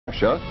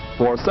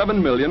for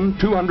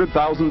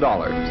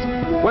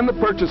 $7,200,000. When the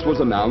purchase was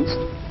announced,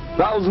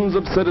 thousands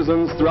of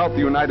citizens throughout the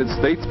United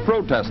States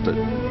protested,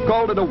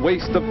 called it a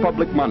waste of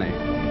public money,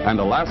 and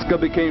Alaska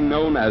became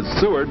known as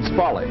Seward's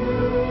Folly.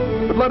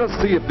 But let us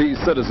see if these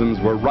citizens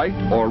were right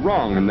or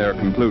wrong in their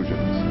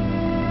conclusions.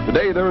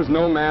 Today, there is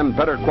no man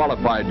better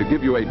qualified to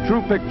give you a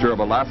true picture of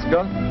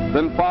Alaska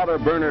than Father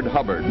Bernard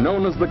Hubbard,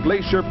 known as the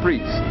Glacier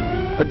Priest,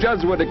 a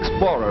Jesuit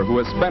explorer who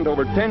has spent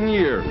over 10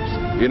 years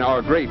in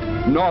our great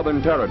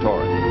Northern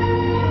Territory.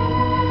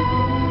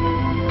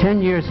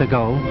 10 years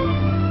ago,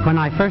 when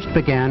I first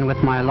began with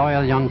my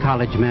loyal young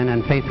college men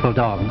and faithful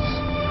dogs,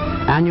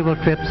 annual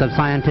trips of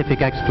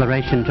scientific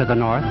exploration to the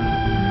north,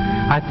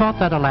 I thought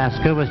that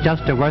Alaska was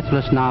just a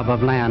worthless knob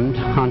of land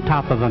on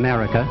top of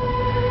America,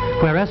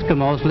 where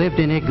Eskimos lived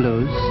in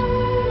igloos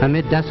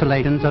amid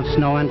desolations of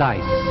snow and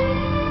ice.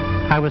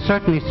 I was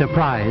certainly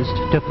surprised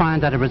to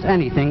find that it was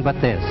anything but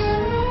this.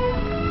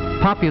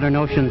 Popular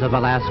notions of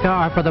Alaska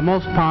are for the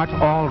most part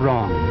all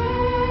wrong.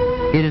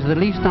 It is the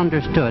least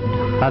understood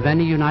of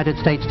any United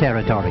States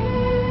territory.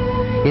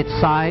 Its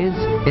size,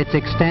 its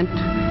extent,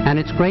 and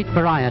its great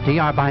variety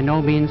are by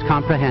no means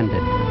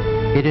comprehended.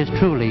 It is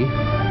truly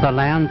the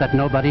land that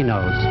nobody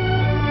knows.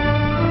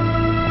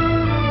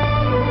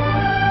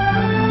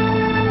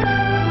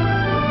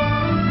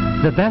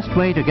 The best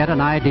way to get an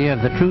idea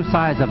of the true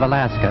size of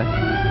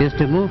Alaska is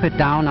to move it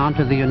down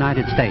onto the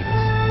United States.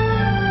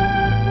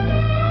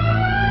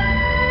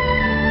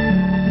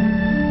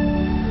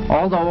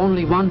 Although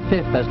only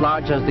 1/5 as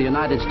large as the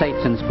United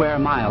States in square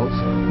miles,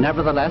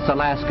 nevertheless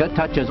Alaska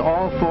touches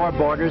all 4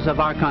 borders of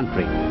our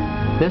country.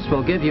 This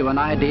will give you an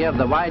idea of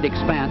the wide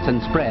expanse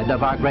and spread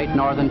of our great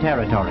Northern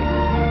Territory.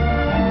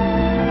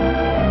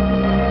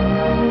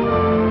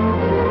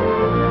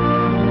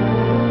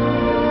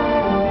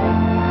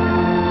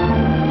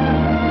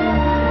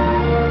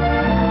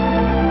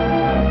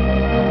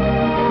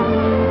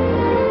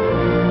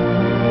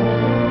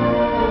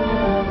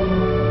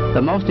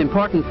 The most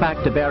important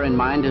fact to bear in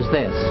mind is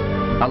this.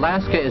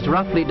 Alaska is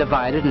roughly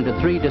divided into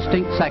 3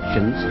 distinct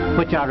sections,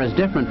 which are as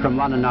different from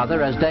one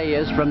another as day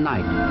is from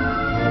night.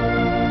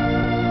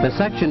 The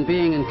section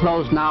being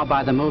enclosed now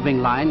by the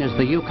moving line is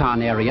the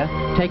Yukon area,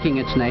 taking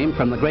its name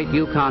from the great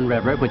Yukon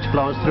River which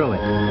flows through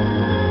it.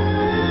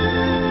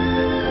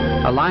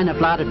 A line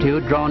of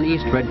latitude drawn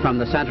eastward from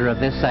the center of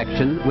this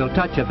section will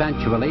touch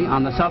eventually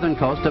on the southern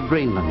coast of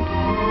Greenland.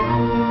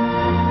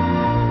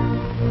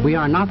 We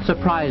are not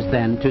surprised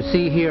then to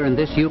see here in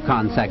this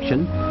Yukon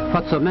section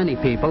what so many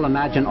people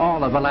imagine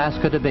all of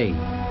Alaska to be.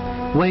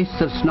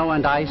 Wastes of snow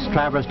and ice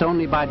traversed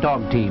only by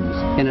dog teams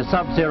in a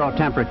sub-zero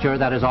temperature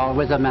that is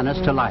always a menace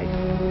to life.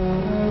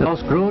 The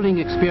most grueling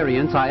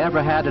experience I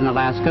ever had in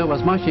Alaska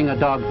was mushing a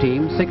dog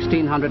team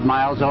 1,600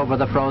 miles over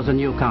the frozen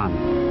Yukon.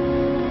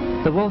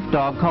 The wolf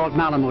dog called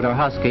Malamute or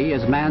Husky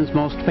is man's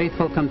most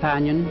faithful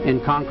companion in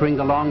conquering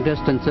the long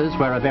distances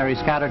where a very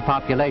scattered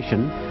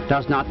population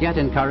does not yet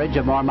encourage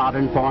a more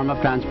modern form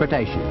of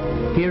transportation.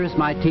 Here is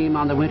my team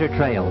on the winter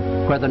trail,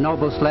 where the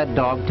noble sled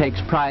dog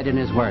takes pride in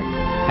his work.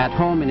 At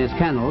home in his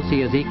kennels,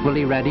 he is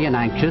equally ready and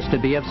anxious to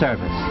be of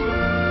service.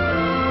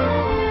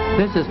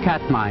 This is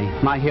Katmai,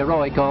 my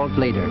heroic old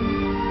leader.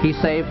 He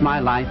saved my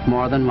life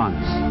more than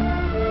once.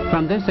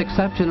 From this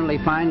exceptionally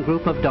fine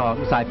group of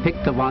dogs, I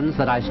picked the ones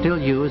that I still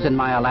use in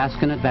my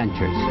Alaskan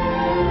adventures.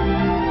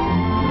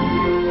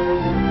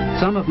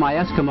 Some of my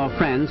Eskimo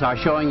friends are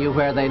showing you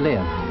where they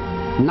live.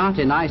 Not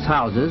in ice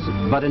houses,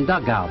 but in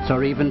dugouts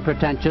or even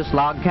pretentious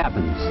log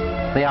cabins.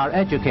 They are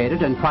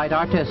educated and quite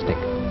artistic.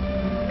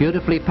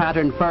 Beautifully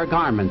patterned fur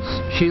garments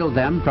shield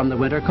them from the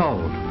winter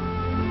cold.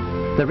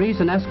 The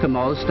reason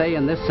Eskimos stay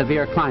in this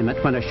severe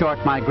climate when a short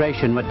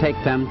migration would take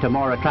them to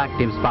more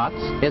attractive spots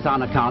is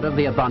on account of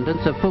the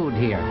abundance of food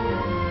here.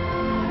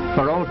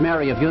 For old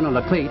Mary of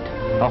Unalakleet,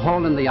 a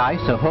hole in the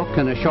ice, a hook,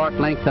 and a short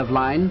length of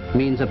line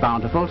means a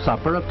bountiful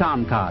supper of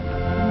tomcod.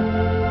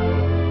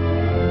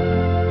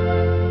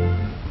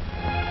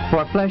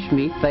 For flesh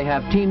meat, they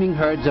have teeming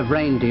herds of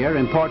reindeer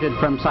imported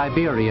from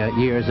Siberia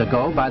years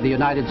ago by the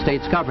United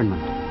States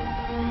government.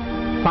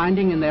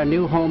 Finding in their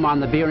new home on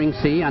the Bering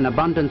Sea an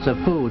abundance of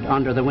food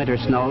under the winter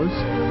snows,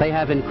 they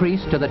have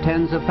increased to the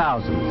tens of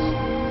thousands.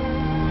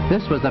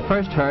 This was the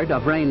first herd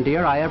of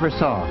reindeer I ever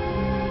saw.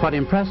 What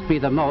impressed me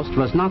the most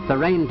was not the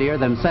reindeer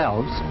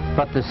themselves,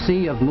 but the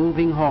sea of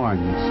moving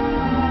horns.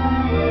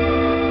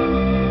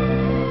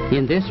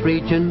 In this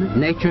region,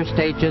 nature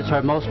stages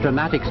her most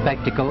dramatic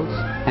spectacles,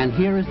 and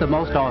here is the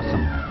most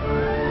awesome.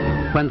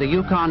 When the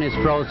Yukon is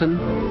frozen,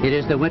 it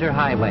is the winter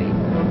highway.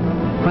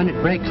 When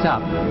it breaks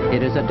up,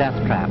 it is a death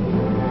trap.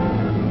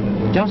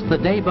 Just the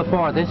day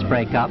before this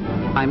breakup,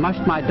 I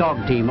mushed my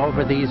dog team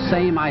over these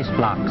same ice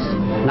blocks,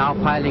 now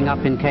piling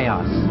up in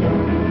chaos.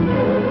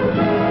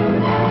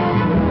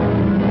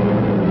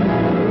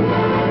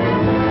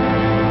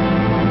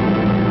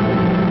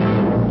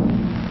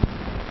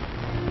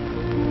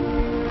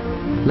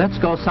 Let's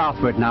go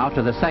southward now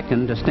to the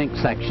second distinct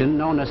section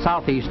known as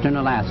southeastern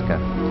Alaska.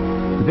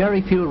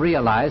 Very few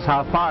realize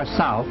how far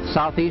south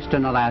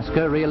southeastern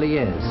Alaska really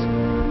is.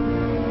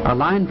 A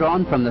line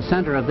drawn from the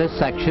center of this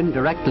section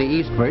directly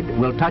eastward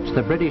will touch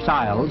the British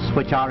Isles,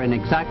 which are in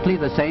exactly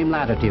the same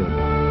latitude.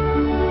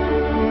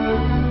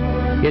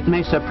 It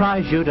may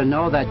surprise you to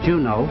know that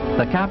Juneau,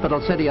 the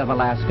capital city of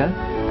Alaska,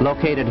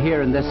 located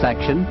here in this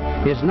section,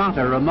 is not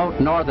a remote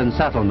northern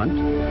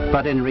settlement,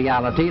 but in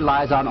reality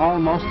lies on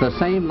almost the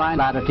same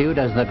latitude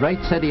as the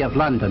great city of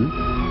London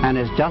and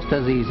is just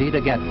as easy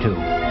to get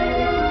to.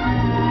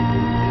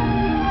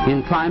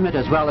 In climate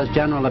as well as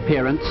general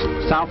appearance,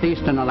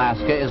 southeastern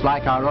Alaska is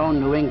like our own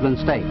New England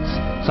states,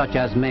 such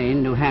as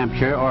Maine, New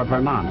Hampshire, or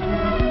Vermont.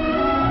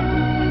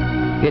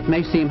 It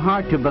may seem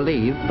hard to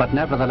believe, but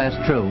nevertheless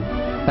true,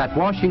 that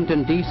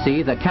Washington,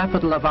 D.C., the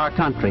capital of our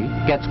country,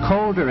 gets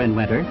colder in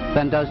winter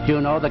than does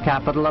Juneau, the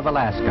capital of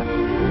Alaska.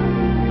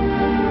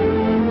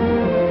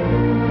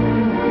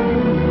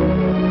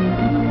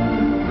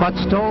 What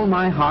stole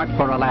my heart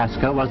for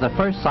Alaska was the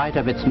first sight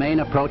of its main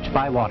approach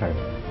by water,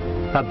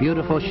 a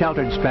beautiful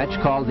sheltered stretch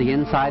called the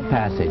Inside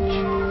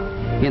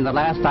Passage. In the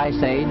last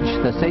ice age,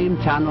 the same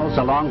channels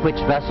along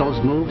which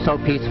vessels moved so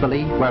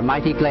peacefully were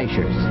mighty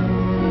glaciers.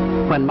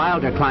 When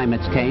milder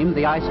climates came,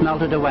 the ice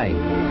melted away.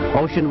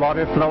 Ocean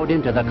water flowed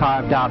into the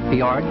carved-out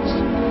fjords,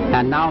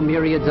 and now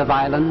myriads of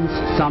islands,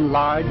 some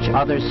large,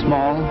 others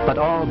small, but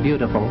all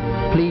beautiful,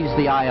 please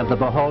the eye of the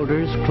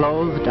beholders,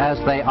 clothed as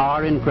they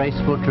are in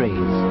graceful trees.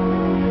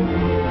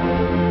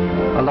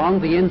 Along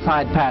the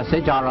Inside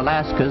Passage are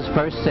Alaska's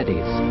first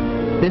cities.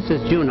 This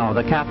is Juneau,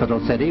 the capital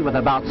city, with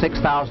about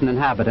 6,000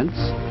 inhabitants,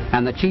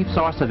 and the chief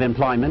source of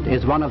employment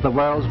is one of the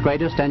world's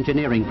greatest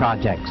engineering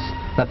projects,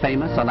 the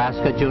famous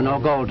Alaska Juneau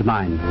Gold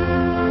Mine.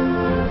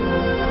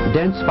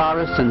 Dense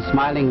forests and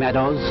smiling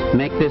meadows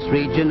make this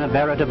region a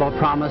veritable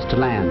promised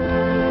land.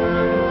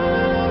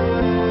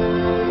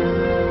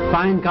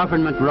 Fine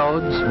government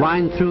roads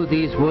wind through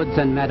these woods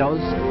and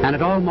meadows, and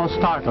it almost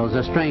startles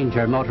a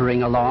stranger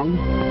motoring along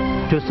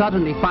to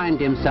suddenly find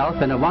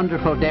himself in a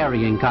wonderful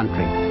dairying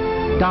country,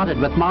 dotted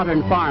with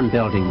modern farm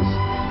buildings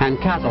and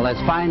cattle as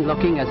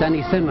fine-looking as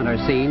any similar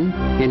scene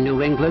in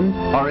New England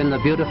or in the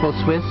beautiful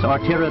Swiss or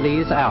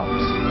Tyrolese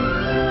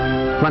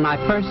Alps. When I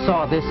first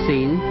saw this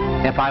scene,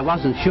 if I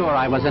wasn't sure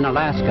I was in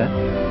Alaska,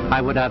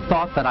 I would have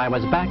thought that I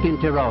was back in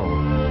Tyrol,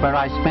 where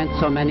I spent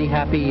so many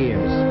happy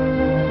years.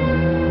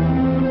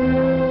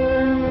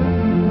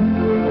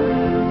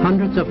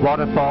 Hundreds of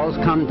waterfalls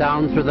come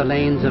down through the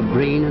lanes of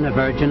green in a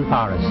virgin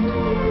forest.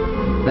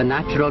 The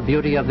natural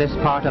beauty of this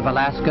part of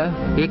Alaska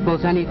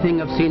equals anything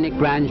of scenic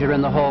grandeur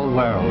in the whole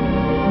world.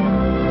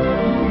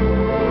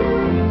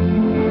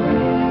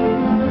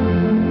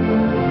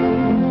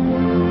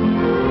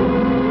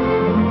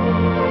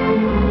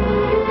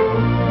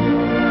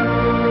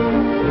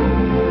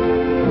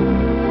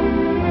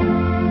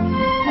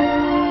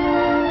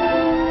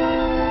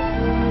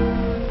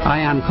 I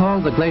am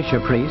called the Glacier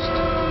Priest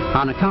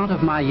on account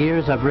of my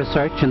years of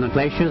research in the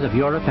glaciers of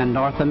Europe and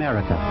North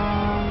America.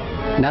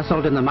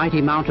 Nestled in the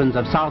mighty mountains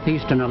of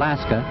southeastern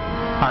Alaska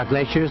are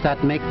glaciers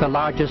that make the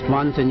largest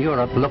ones in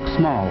Europe look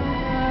small.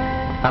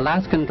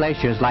 Alaskan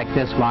glaciers like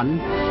this one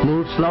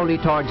move slowly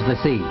towards the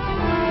sea.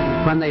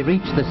 When they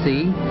reach the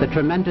sea, the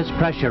tremendous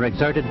pressure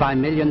exerted by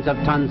millions of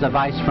tons of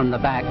ice from the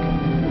back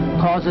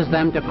causes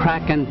them to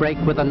crack and break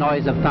with a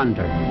noise of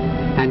thunder,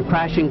 and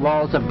crashing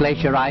walls of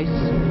glacier ice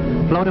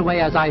float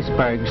away as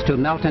icebergs to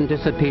melt and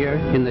disappear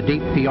in the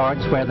deep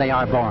fjords where they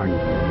are born.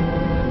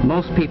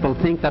 Most people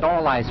think that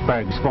all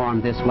icebergs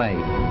form this way,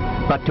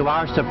 but to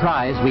our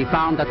surprise we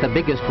found that the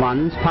biggest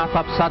ones pop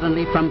up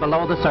suddenly from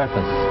below the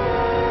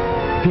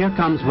surface. Here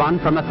comes one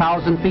from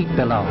 1,000 feet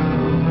below.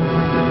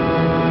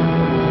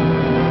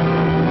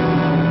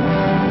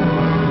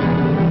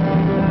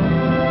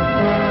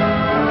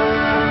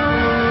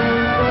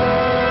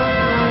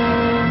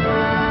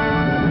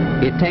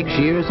 It takes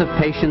years of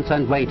patience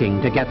and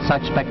waiting to get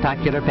such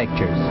spectacular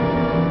pictures.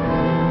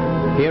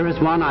 Here is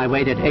one I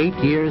waited 8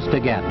 years to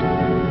get.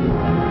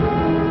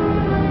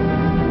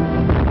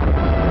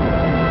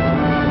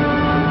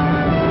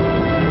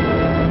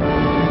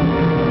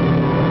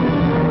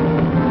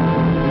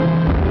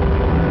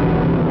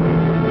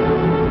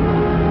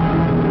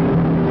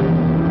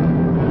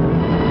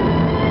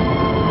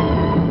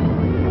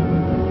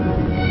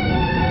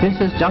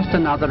 This is just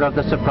another of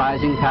the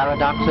surprising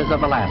paradoxes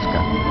of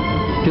Alaska.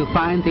 To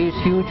find these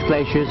huge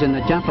glaciers in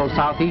the gentle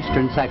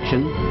southeastern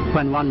section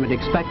when one would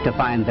expect to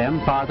find them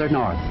farther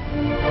north.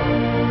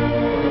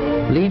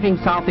 Leaving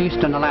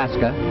southeastern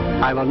Alaska,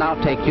 I will now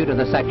take you to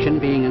the section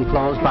being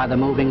enclosed by the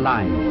moving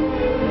line.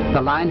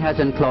 The line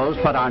has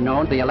enclosed what are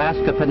known the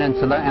Alaska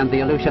Peninsula and the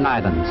Aleutian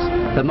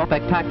Islands, the most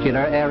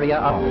spectacular area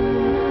of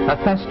all. A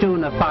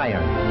festoon of fire,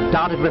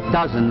 dotted with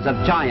dozens of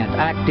giant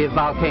active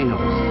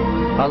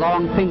volcanoes, a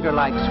long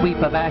finger-like sweep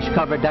of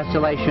ash-covered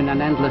desolation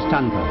and endless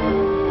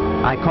tundra.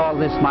 I call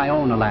this my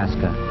own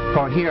Alaska,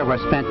 for here were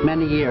spent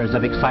many years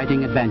of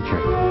exciting adventure.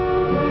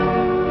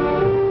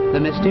 The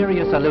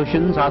mysterious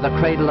Aleutians are the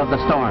cradle of the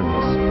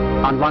storms.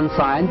 On one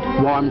side,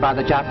 warmed by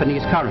the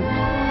Japanese current.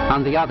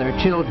 On the other,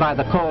 chilled by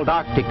the cold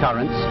Arctic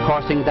currents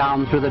coursing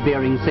down through the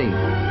Bering Sea.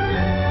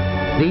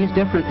 These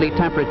differently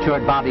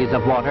temperatured bodies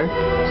of water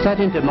set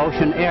into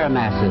motion air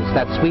masses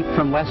that sweep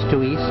from west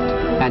to east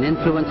and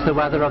influence the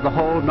weather of the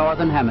whole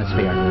northern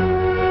hemisphere.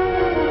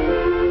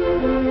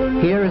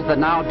 Here is the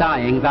now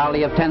dying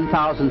Valley of 10,000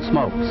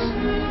 Smokes.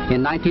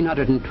 In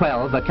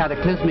 1912, a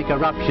cataclysmic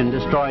eruption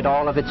destroyed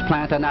all of its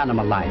plant and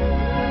animal life.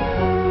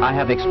 I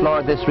have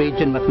explored this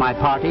region with my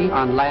party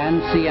on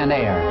land, sea, and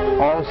air,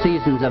 all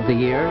seasons of the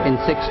year in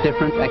 6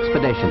 different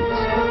expeditions.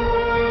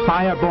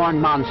 Fire-born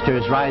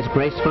monsters rise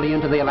gracefully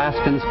into the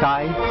Alaskan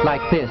sky,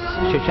 like this,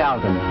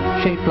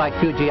 Shishaldin, shaped like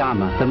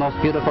Fujiyama, the most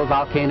beautiful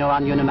volcano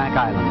on Unimak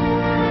Island.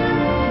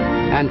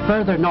 And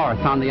further north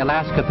on the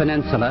Alaska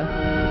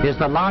Peninsula is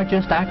the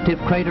largest active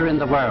crater in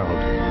the world,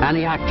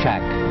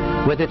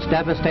 Aniakchak, with its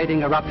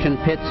devastating eruption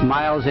pits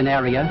miles in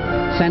area,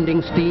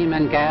 sending steam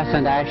and gas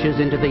and ashes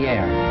into the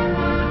air.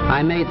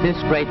 I made this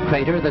great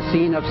crater the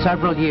scene of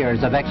several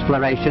years of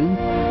exploration,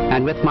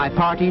 and with my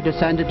party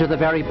descended to the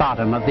very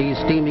bottom of these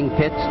steaming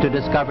pits to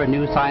discover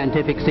new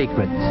scientific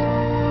secrets.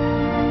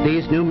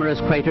 These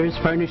numerous craters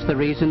furnish the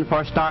reason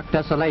for stark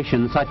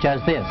desolation such as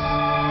this.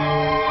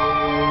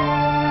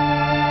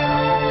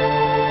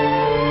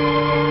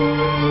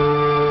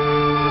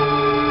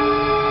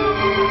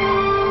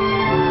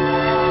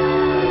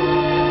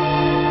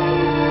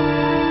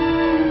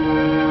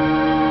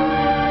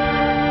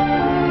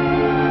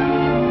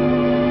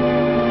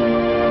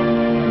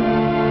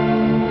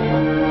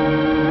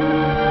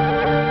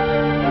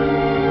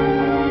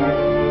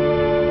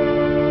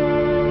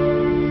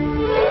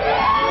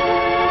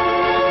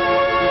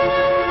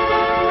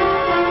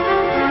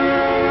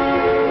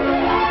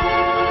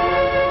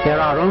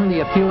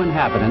 Only a few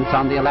inhabitants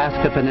on the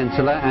Alaska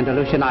Peninsula and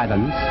Aleutian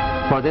Islands,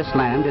 for this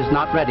land is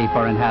not ready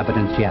for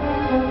inhabitants yet.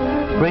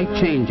 Great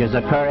changes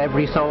occur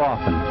every so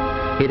often.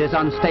 It is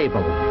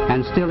unstable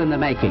and still in the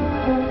making,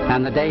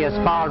 and the day is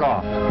far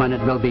off when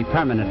it will be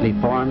permanently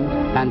formed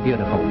and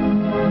beautiful.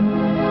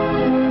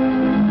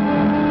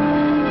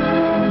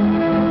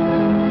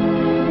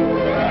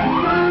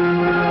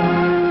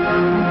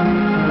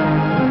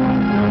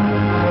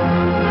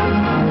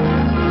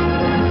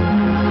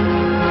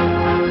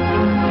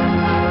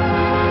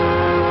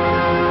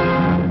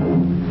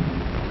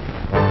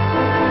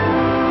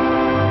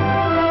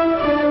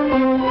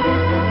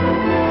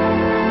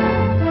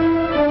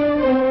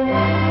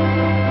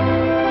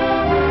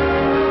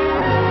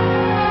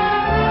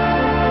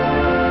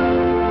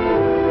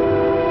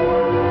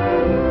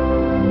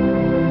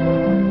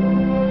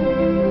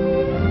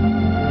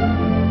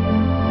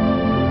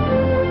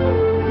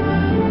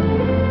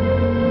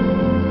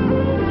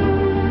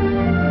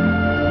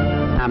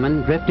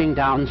 Drifting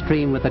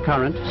downstream with the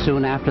current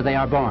soon after they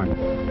are born.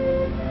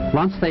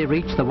 Once they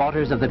reach the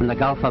waters of the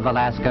Gulf of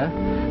Alaska,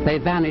 they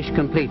vanish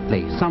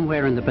completely,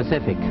 somewhere in the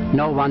Pacific.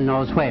 No one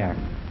knows where.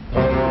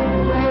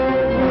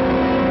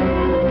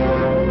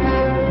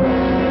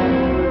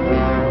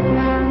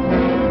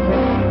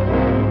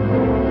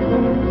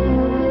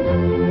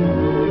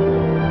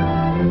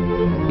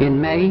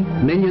 In May,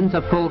 millions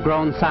of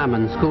full-grown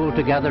salmon school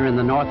together in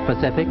the North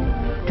Pacific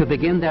to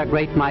begin their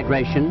great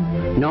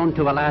migration, known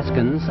to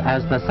Alaskans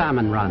as the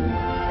Salmon Run.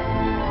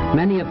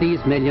 Many of these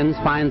millions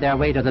find their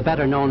way to the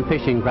better-known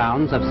fishing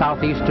grounds of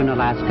southeastern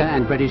Alaska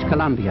and British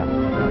Columbia,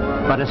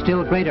 but a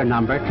still greater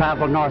number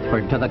travel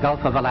northward to the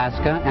Gulf of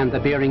Alaska and the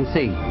Bering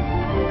Sea.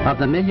 Of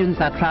the millions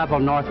that travel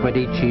northward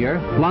each year,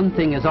 one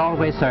thing is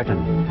always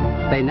certain.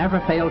 They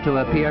never fail to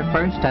appear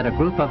first at a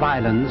group of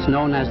islands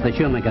known as the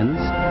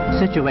Shumagans,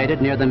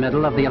 situated near the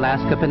middle of the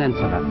Alaska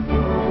Peninsula.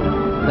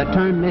 The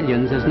term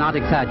millions is not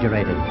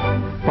exaggerated.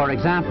 For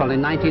example,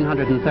 in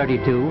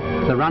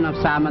 1932, the run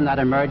of salmon that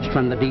emerged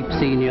from the deep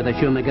sea near the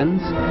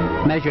Shumagans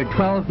measured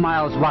 12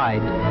 miles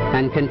wide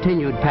and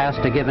continued past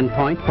a given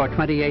point for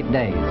 28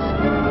 days.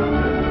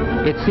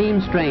 It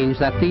seems strange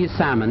that these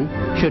salmon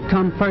should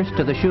come first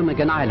to the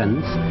Shumagan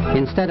Islands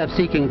instead of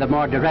seeking the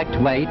more direct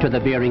way to the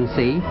Bering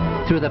Sea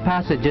through the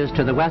passages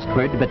to the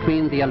westward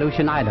between the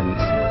Aleutian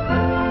Islands.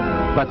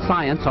 But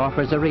science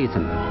offers a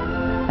reason.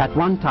 At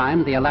one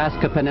time, the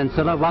Alaska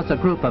Peninsula was a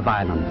group of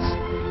islands,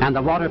 and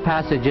the water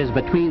passages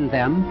between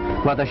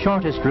them were the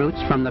shortest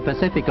routes from the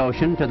Pacific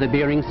Ocean to the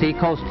Bering Sea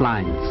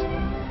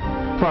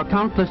coastlines. For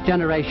countless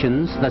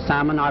generations, the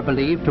salmon are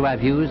believed to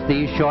have used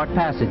these short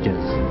passages.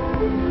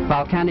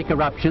 Volcanic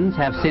eruptions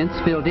have since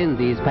filled in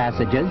these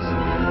passages,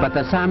 but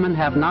the salmon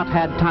have not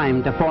had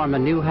time to form a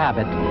new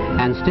habit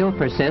and still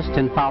persist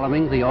in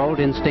following the old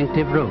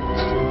instinctive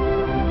routes.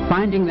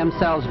 Finding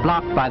themselves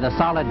blocked by the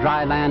solid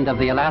dry land of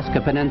the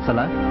Alaska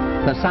Peninsula,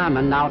 the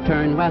salmon now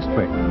turn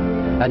westward.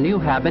 A new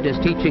habit is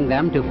teaching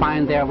them to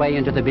find their way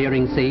into the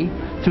Bering Sea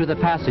through the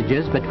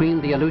passages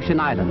between the Aleutian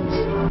Islands.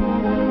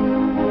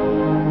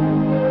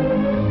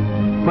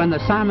 When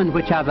the salmon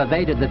which have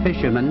evaded the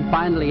fishermen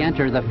finally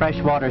enter the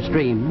freshwater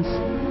streams,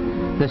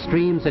 the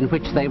streams in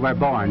which they were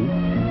born,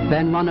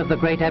 then one of the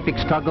great epic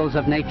struggles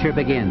of nature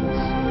begins.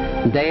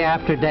 Day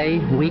after day,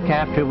 week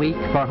after week,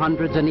 for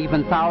hundreds and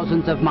even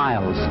thousands of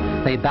miles,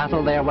 they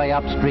battle their way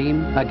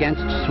upstream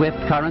against swift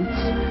currents,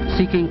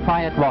 seeking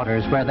quiet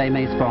waters where they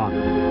may spawn.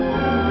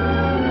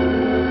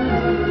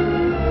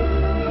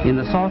 In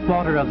the salt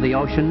water of the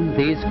ocean,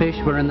 these fish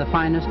were in the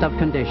finest of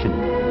condition.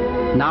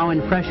 Now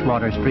in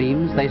freshwater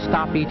streams, they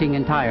stop eating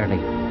entirely,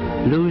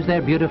 lose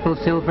their beautiful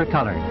silver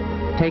color,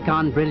 take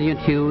on brilliant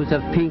hues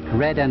of pink,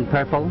 red, and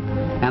purple,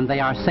 and they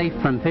are safe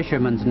from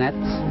fishermen's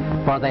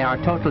nets, for they are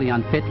totally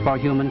unfit for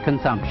human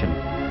consumption.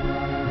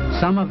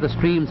 Some of the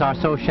streams are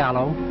so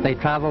shallow, they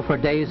travel for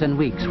days and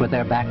weeks with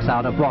their backs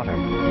out of water.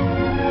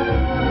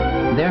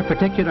 Their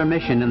particular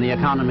mission in the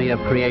economy of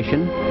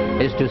creation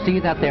is to see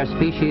that their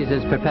species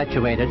is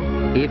perpetuated,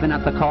 even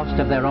at the cost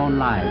of their own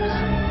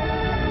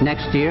lives.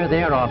 Next year,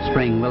 their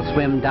offspring will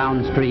swim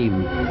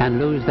downstream and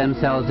lose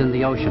themselves in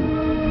the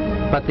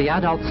ocean. But the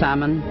adult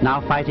salmon,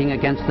 now fighting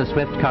against the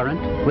swift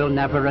current, will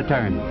never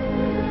return.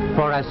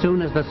 For as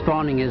soon as the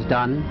spawning is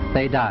done,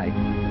 they die.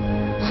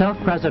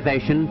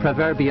 Self-preservation,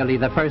 proverbially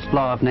the first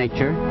law of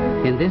nature,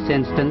 in this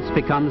instance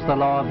becomes the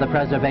law of the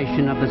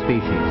preservation of the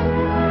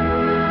species.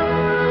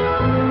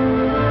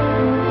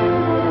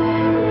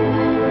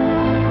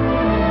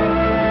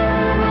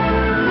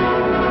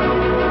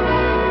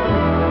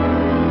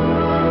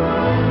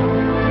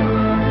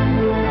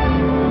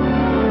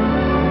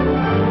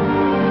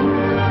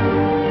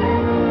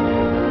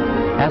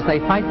 As they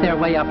fight their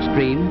way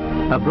upstream,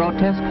 a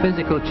grotesque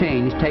physical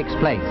change takes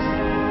place.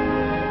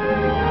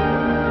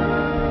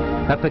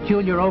 A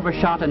peculiar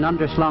overshot and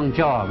underslung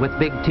jaw with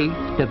big teeth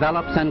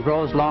develops and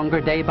grows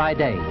longer day by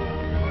day.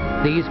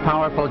 These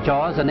powerful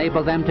jaws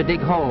enable them to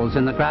dig holes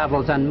in the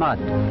gravels and mud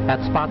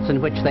at spots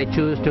in which they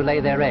choose to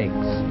lay their eggs.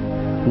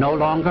 No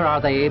longer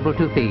are they able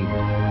to feed.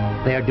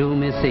 Their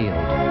doom is sealed.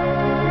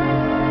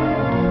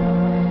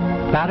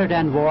 Battered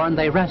and worn,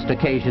 they rest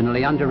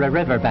occasionally under a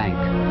river bank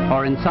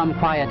or in some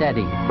quiet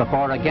eddy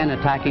before again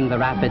attacking the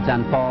rapids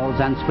and falls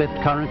and swift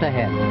current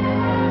ahead.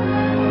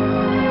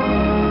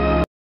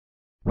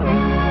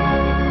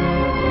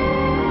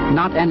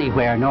 Not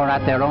anywhere nor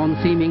at their own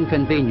seeming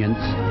convenience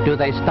do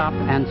they stop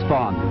and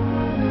spawn.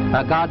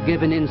 A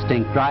God-given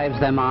instinct drives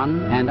them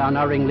on, and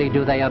unerringly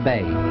do they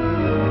obey.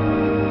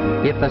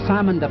 If the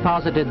salmon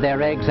deposited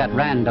their eggs at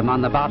random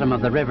on the bottom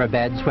of the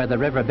riverbeds where the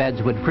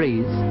riverbeds would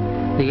freeze,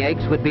 the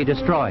eggs would be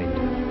destroyed.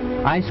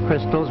 Ice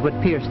crystals would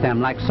pierce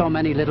them like so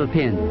many little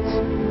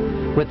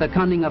pins. With the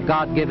cunning of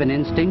God-given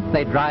instinct,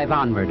 they drive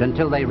onward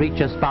until they reach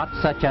a spot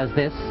such as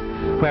this,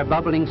 where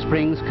bubbling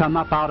springs come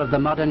up out of the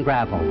mud and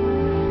gravel.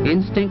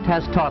 Instinct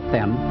has taught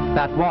them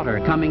that water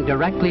coming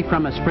directly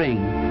from a spring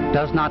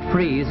does not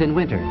freeze in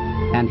winter,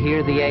 and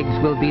here the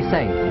eggs will be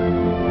safe.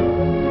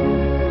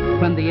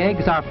 When the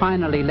eggs are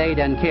finally laid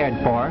and cared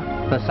for,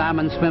 the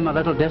salmon swim a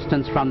little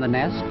distance from the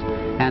nest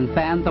and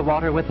fan the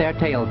water with their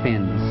tail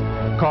fins,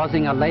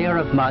 causing a layer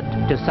of mud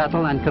to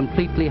settle and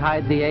completely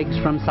hide the eggs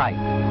from sight,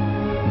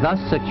 thus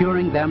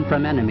securing them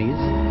from enemies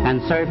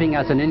and serving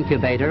as an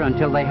incubator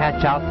until they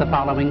hatch out the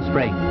following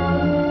spring.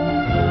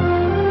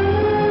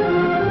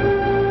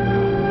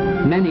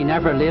 Many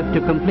never live to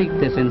complete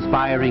this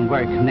inspiring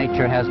work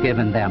nature has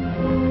given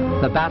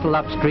them. The battle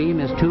upstream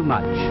is too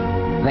much.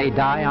 They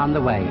die on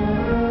the way.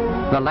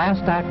 The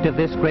last act of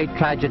this great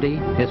tragedy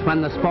is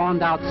when the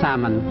spawned out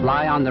salmon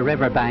lie on the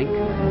riverbank,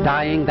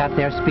 dying that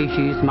their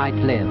species might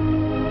live.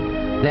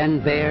 Then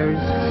bears,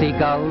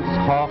 seagulls,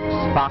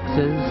 hawks,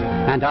 foxes,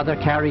 and other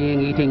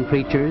carrion-eating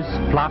creatures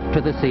flock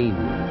to the scene.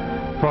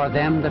 For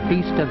them the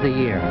feast of the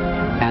year,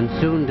 and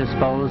soon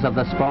dispose of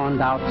the spawned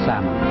out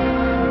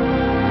salmon.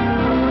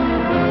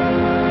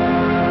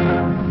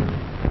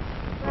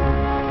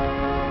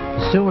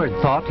 Seward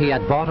thought he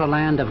had bought a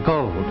land of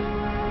gold.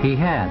 He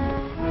had.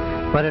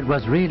 But it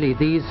was really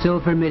these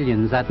silver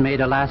millions that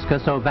made Alaska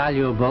so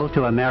valuable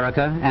to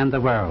America and the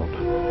world.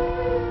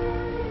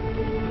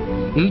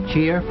 Each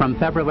year, from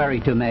February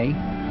to May,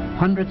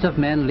 hundreds of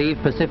men leave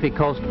Pacific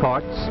Coast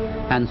ports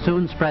and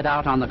soon spread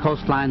out on the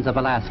coastlines of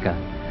Alaska,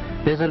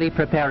 busily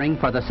preparing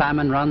for the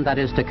salmon run that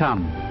is to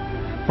come.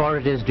 For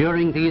it is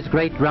during these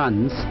great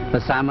runs the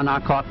salmon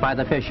are caught by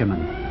the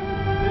fishermen.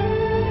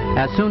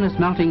 As soon as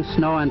melting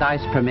snow and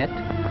ice permit,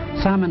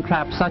 salmon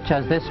traps such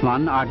as this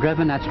one are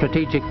driven at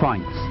strategic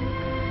points,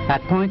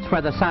 at points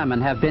where the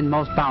salmon have been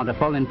most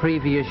bountiful in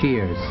previous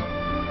years.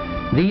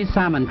 These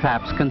salmon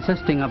traps,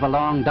 consisting of a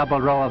long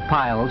double row of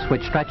piles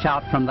which stretch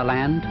out from the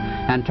land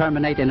and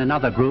terminate in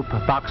another group,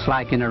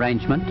 box-like in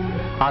arrangement,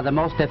 are the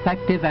most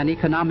effective and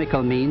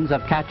economical means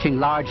of catching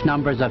large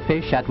numbers of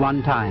fish at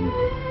one time.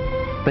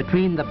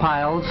 Between the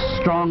piles,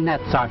 strong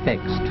nets are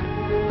fixed.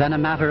 Then a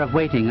matter of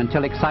waiting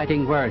until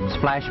exciting words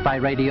flash by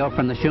radio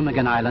from the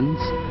Shumagan Islands.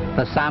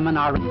 The salmon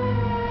are ready.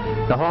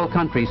 The whole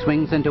country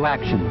swings into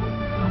action.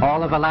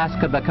 All of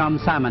Alaska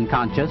becomes salmon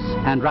conscious,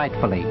 and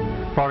rightfully,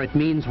 for it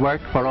means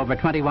work for over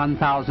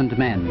 21,000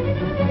 men.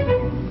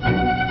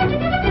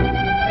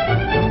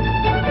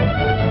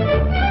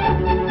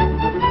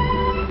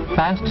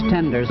 Fast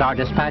tenders are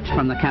dispatched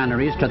from the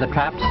canneries to the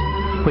traps,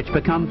 which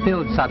become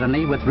filled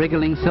suddenly with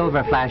wriggling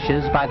silver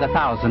flashes by the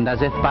thousand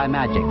as if by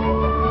magic.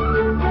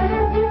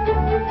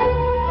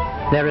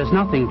 There is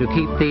nothing to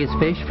keep these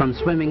fish from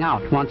swimming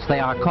out once they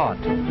are caught.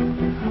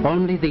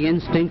 Only the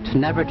instinct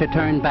never to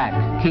turn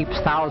back keeps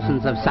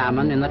thousands of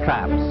salmon in the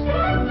traps.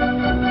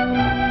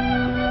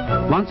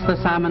 Once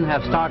the salmon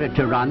have started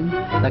to run,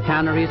 the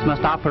canneries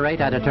must operate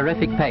at a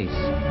terrific pace,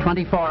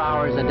 24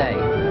 hours a day.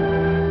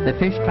 The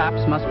fish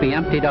traps must be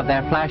emptied of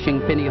their flashing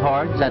finny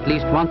hordes at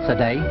least once a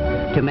day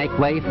to make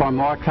way for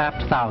more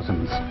trapped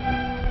thousands.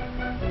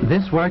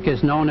 This work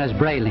is known as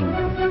brailing.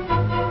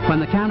 When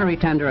the cannery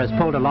tender is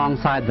pulled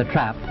alongside the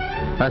trap,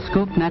 a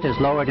scoop net is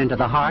lowered into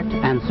the heart,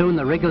 and soon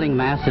the wriggling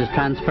mass is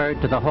transferred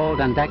to the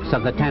hold and decks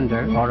of the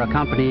tender or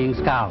accompanying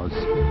scows.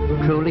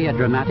 Truly a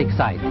dramatic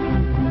sight.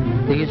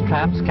 These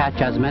traps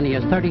catch as many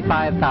as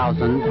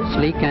 35,000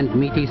 sleek and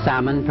meaty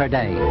salmon per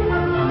day.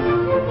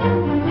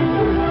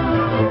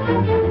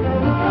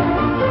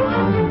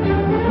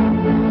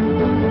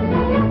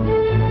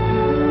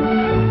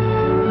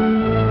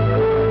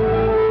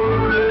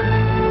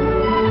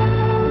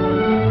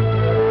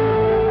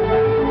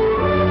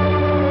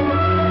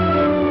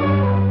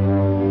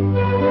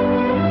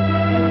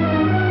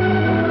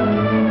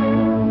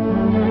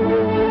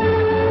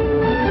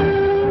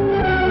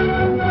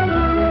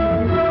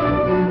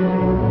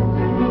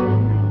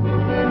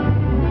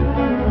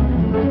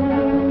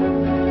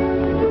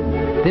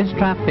 This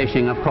trap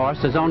fishing, of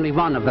course, is only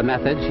one of the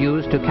methods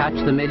used to catch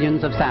the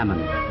millions of salmon.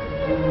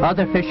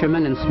 Other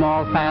fishermen in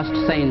small, fast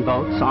seine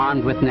boats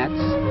armed with nets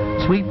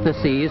sweep the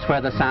seas where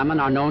the salmon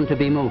are known to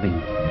be moving.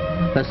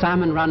 The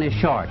salmon run is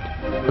short,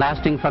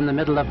 lasting from the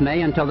middle of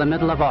May until the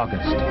middle of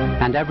August,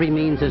 and every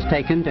means is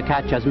taken to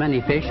catch as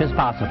many fish as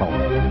possible.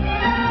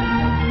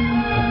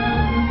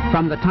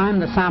 From the time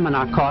the salmon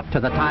are caught to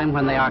the time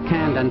when they are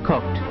canned and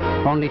cooked,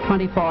 only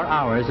 24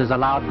 hours is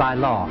allowed by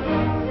law.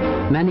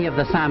 Many of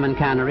the salmon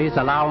canneries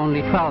allow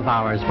only 12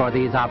 hours for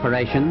these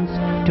operations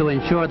to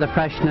ensure the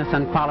freshness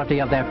and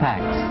quality of their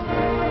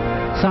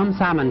packs. Some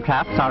salmon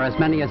traps are as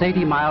many as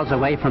 80 miles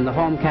away from the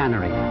home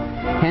cannery.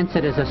 Hence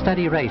it is a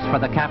steady race for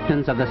the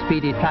captains of the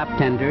speedy trap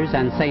tenders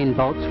and seine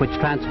boats which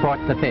transport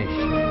the fish.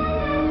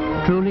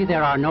 Truly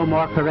there are no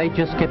more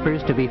courageous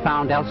skippers to be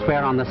found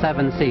elsewhere on the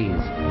 7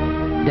 seas.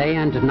 Day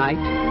and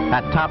night,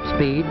 at top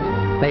speed,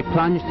 they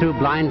plunge through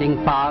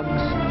blinding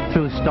fogs,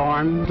 through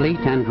storm, sleet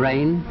and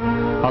rain,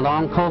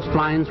 along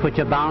coastlines which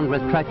abound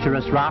with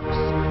treacherous rocks,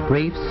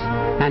 reefs,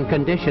 and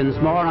conditions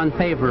more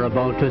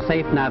unfavorable to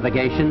safe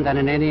navigation than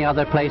in any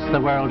other place the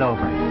world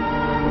over.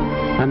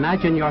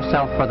 Imagine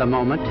yourself for the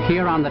moment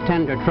here on the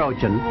tender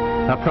Trojan,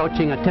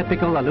 approaching a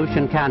typical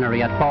Aleutian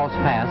cannery at False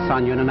Pass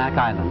on Unimak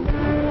Island.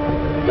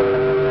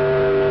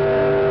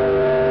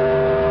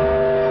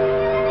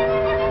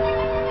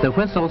 The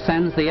whistle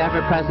sends the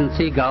ever-present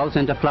seagulls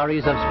into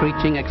flurries of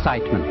screeching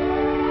excitement.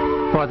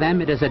 For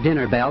them it is a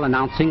dinner bell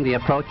announcing the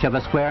approach of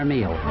a square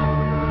meal.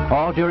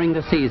 All during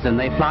the season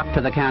they flock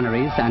to the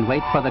canneries and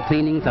wait for the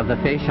cleanings of the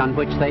fish on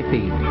which they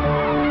feed.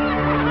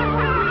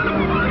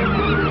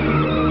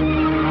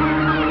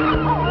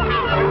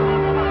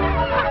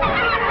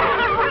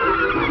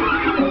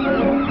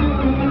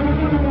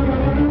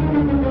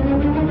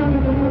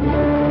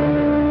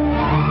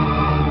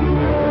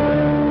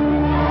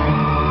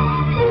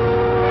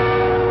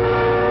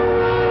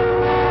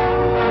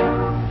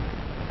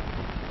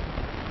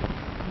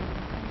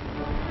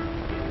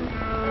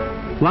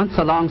 Once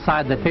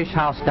alongside the fish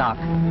house dock,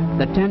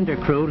 the tender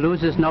crew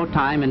loses no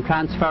time in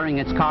transferring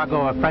its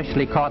cargo of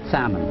freshly caught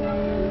salmon.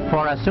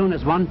 For as soon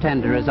as one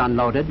tender is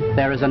unloaded,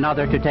 there is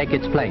another to take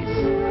its place.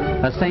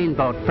 A seine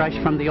boat fresh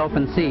from the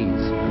open seas,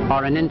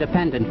 or an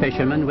independent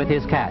fisherman with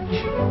his catch.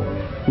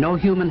 No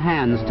human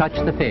hands touch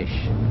the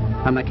fish.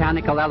 A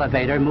mechanical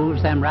elevator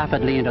moves them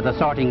rapidly into the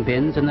sorting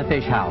bins in the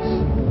fish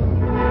house.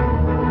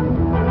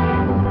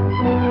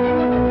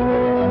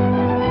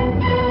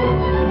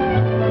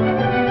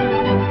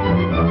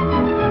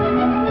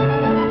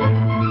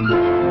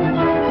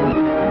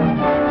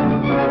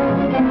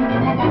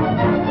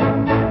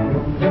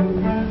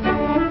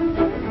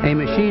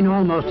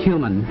 Almost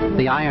human,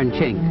 the iron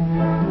chink,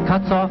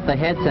 cuts off the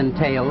heads and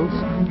tails,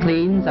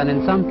 cleans, and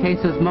in some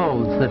cases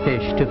molds the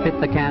fish to fit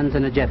the cans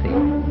in a jiffy.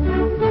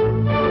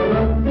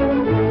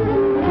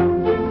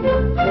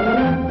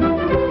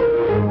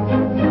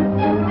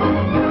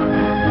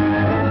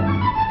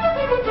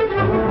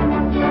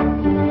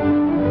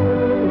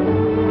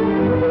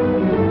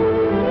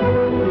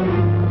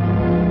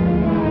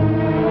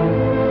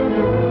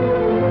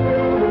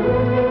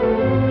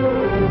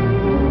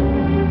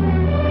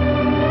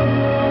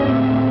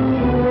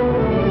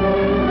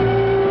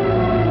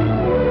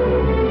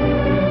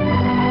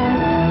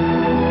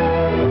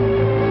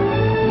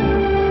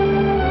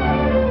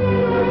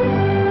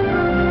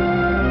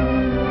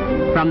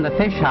 From the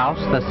fish house,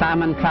 the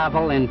salmon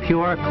travel in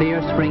pure,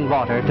 clear spring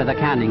water to the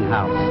canning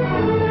house.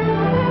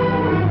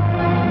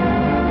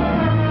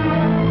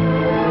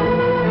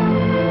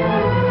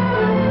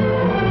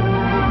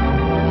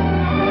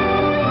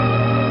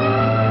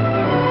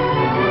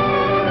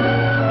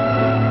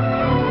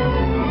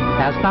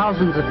 As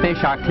thousands of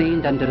fish are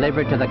cleaned and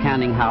delivered to the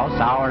canning house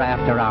hour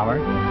after hour,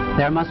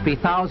 there must be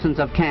thousands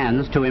of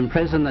cans to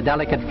imprison the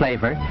delicate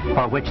flavor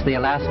for which the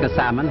Alaska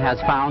salmon has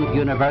found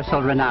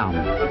universal renown.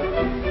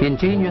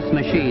 Ingenious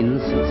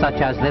machines,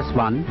 such as this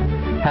one,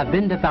 have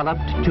been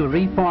developed to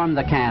reform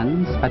the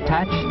cans,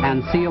 attach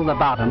and seal the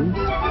bottoms,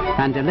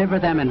 and deliver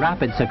them in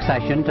rapid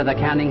succession to the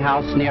canning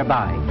house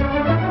nearby.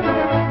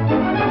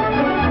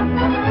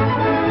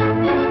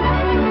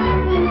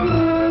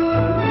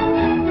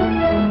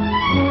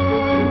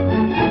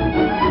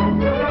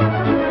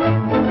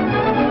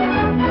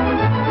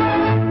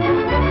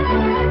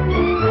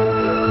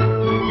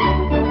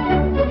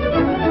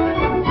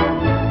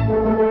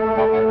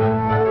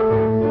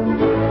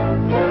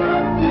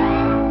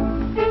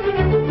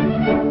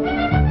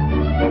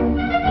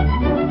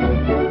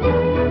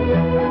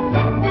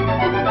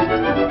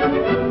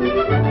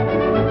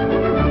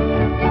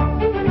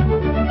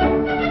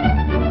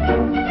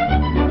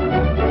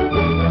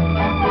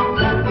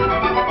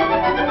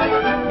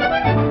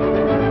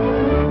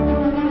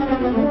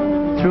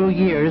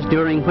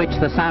 During which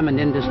the salmon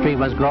industry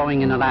was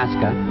growing in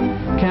Alaska,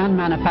 can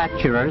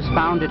manufacturers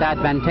found it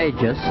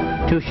advantageous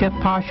to ship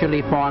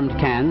partially formed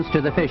cans to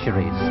the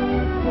fisheries.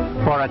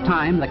 For a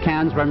time, the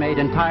cans were made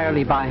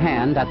entirely by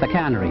hand at the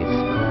canneries,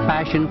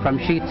 fashioned from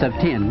sheets of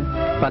tin,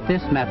 but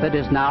this method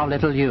is now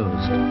little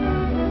used.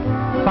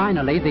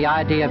 Finally, the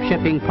idea of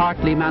shipping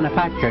partly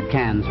manufactured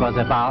cans was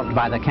evolved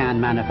by the can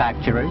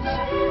manufacturers.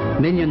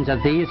 Millions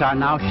of these are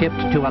now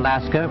shipped to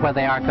Alaska, where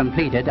they are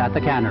completed at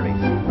the canneries.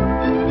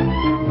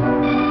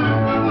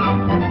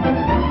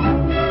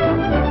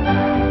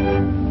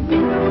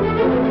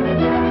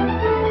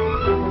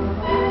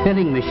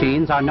 Filling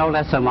machines are no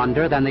less a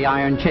wonder than the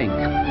iron chink.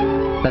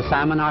 The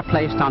salmon are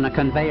placed on a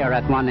conveyor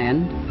at one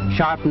end,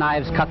 sharp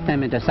knives cut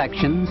them into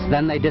sections,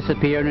 then they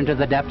disappear into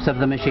the depths of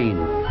the machine.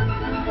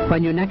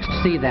 When you next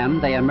see them,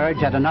 they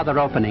emerge at another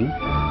opening,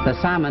 the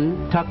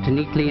salmon tucked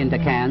neatly into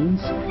cans,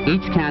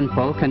 each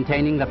canful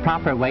containing the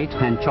proper weight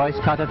and choice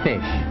cut of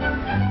fish.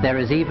 There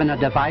is even a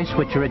device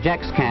which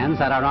rejects cans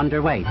that are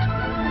underweight.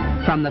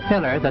 From the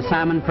filler, the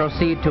salmon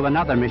proceed to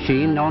another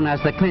machine known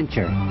as the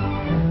clincher,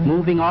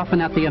 moving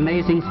often at the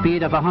amazing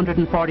speed of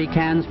 140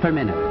 cans per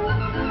minute.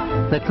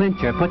 The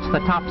clincher puts the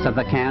tops of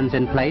the cans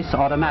in place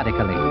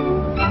automatically.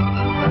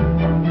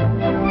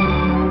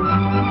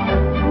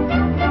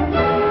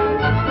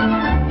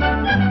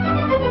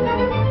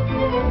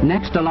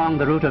 Next along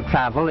the route of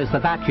travel is the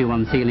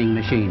vacuum sealing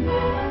machine.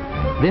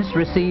 This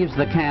receives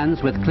the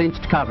cans with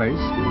clinched covers,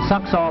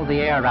 sucks all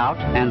the air out,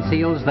 and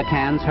seals the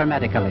cans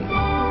hermetically.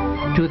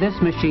 To this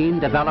machine,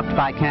 developed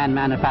by can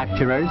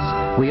manufacturers,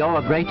 we owe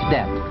a great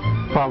debt,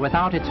 for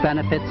without its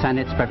benefits and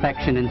its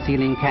perfection in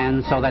sealing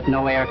cans so that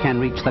no air can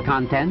reach the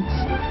contents,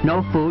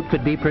 no food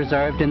could be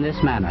preserved in this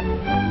manner.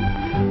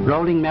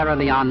 Rolling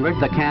merrily onward,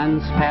 the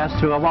cans pass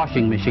through a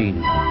washing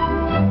machine.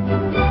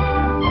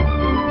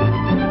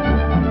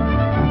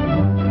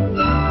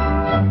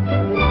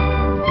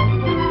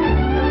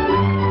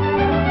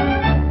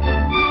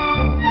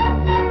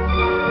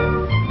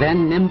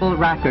 Then nimble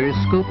rackers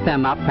scoop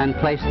them up and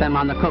place them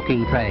on the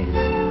cooking trays.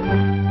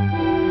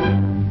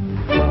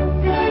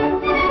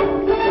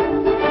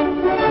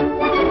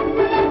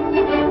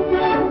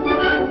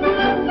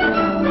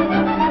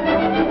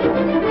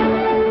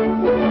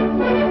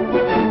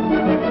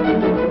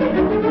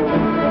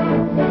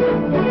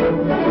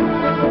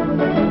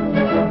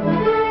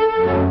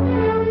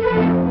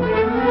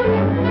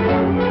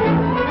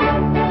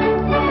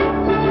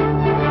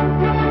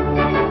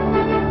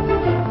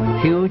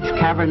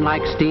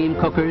 Cavern-like steam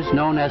cookers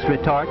known as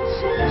retorts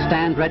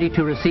stand ready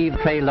to receive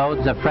tray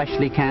loads of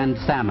freshly canned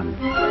salmon.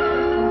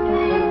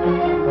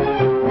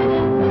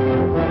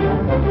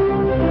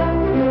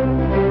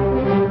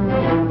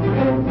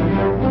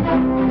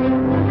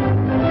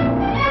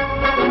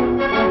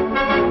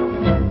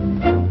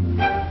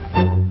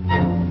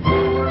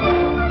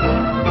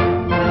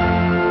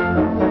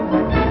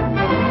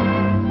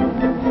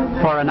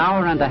 For an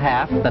hour and a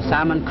half, the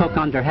salmon cook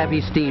under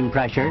heavy steam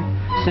pressure,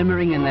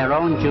 simmering in their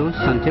own juice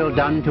until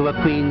done to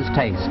a queen's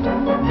taste.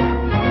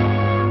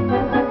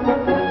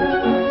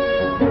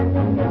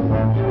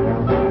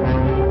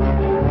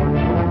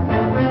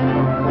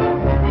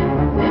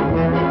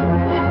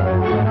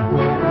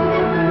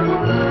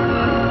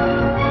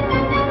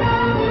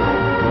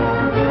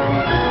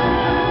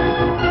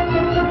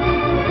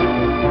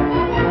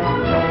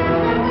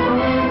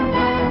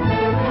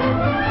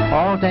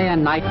 All day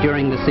and night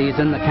during the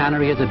season, the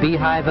cannery is a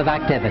beehive of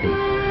activity.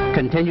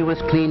 Continuous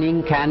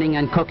cleaning, canning,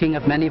 and cooking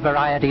of many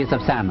varieties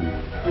of salmon.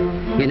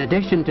 In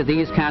addition to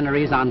these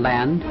canneries on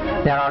land,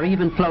 there are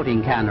even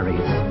floating canneries,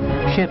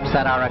 ships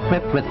that are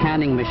equipped with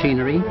canning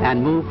machinery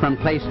and move from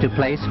place to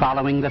place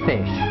following the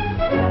fish.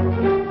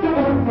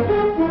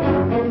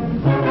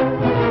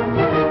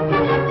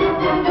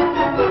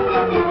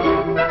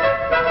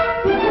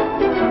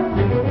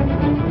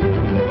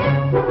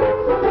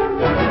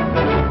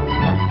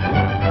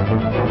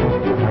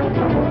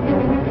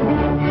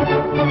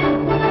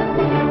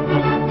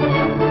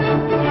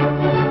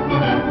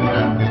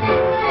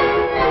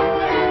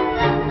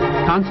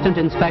 Constant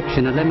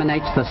inspection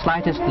eliminates the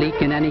slightest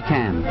leak in any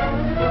can.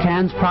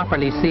 Cans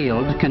properly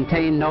sealed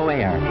contain no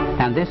air,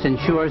 and this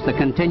ensures the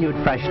continued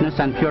freshness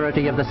and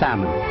purity of the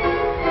salmon.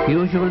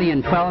 Usually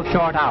in 12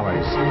 short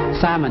hours,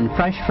 salmon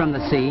fresh from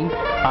the sea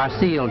are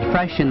sealed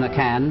fresh in the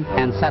can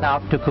and set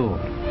out to cool.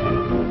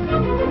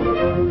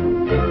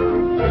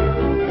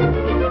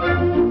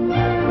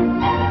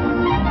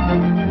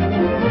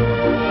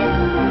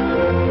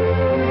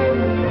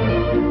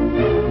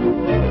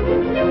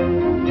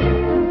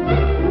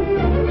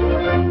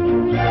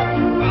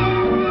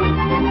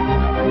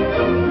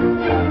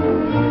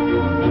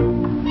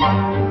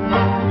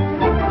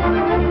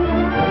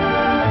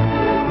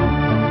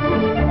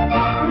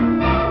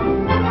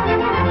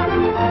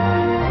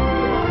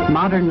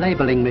 Modern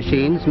labeling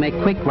machines make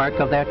quick work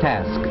of their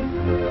task.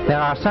 There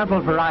are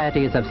several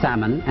varieties of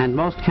salmon, and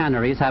most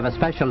canneries have a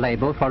special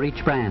label for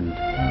each brand.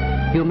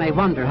 You may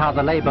wonder how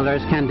the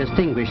labelers can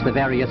distinguish the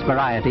various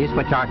varieties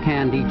which are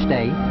canned each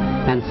day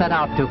and set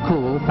out to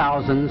cool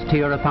thousands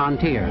tier upon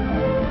tier.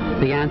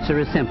 The answer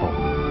is simple.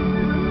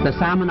 The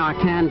salmon are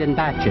canned in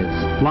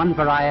batches, one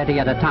variety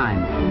at a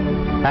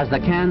time. As the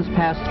cans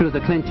pass through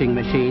the clinching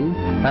machine,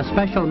 a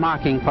special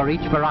marking for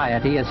each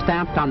variety is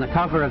stamped on the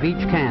cover of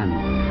each can,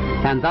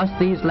 and thus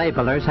these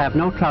labelers have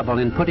no trouble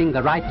in putting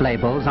the right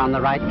labels on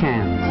the right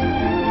cans.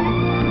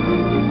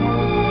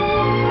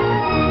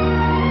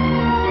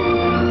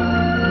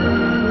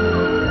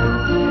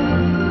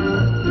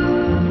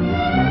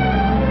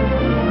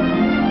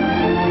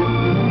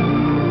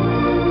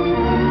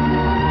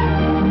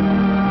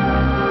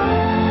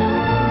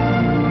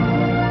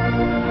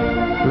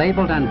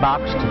 Labeled and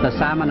boxed, the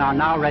salmon are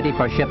now ready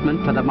for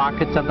shipment to the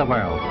markets of the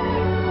world.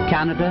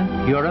 Canada,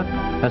 Europe,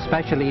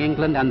 especially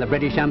England and the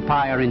British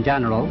Empire in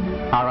general,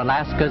 are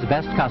Alaska's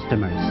best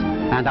customers,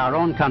 and our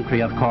own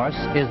country, of course,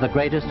 is the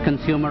greatest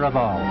consumer of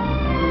all.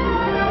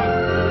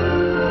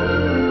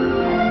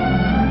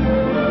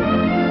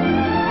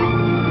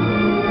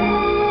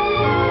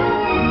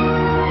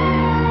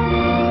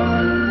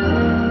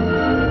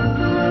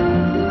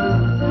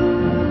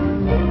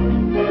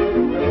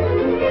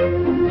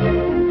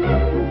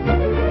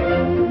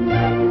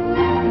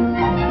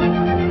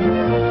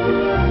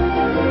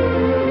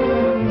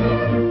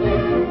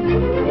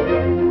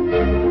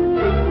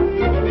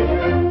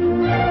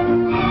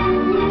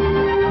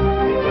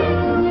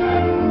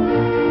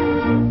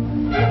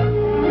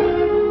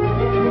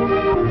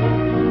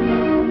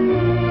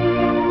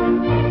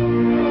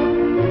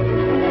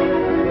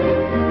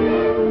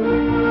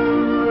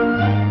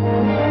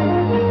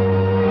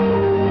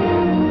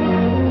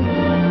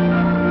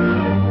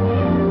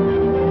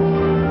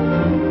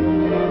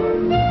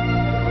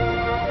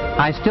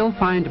 I still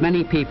find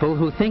many people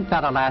who think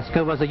that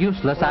Alaska was a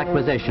useless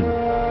acquisition.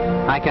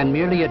 I can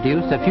merely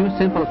adduce a few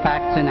simple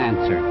facts in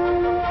answer.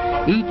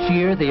 Each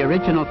year, the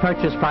original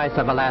purchase price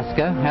of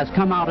Alaska has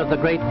come out of the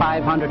great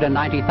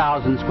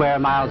 590,000 square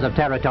miles of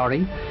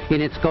territory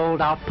in its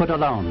gold output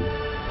alone.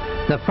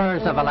 The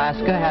furs of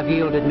Alaska have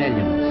yielded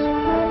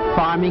millions.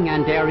 Farming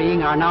and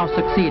dairying are now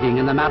succeeding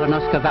in the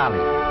Matanuska Valley.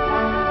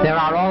 There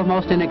are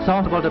almost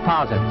inexhaustible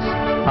deposits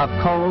of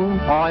coal,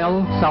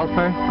 oil,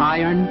 sulfur,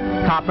 iron,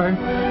 copper,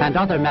 and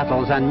other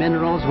metals and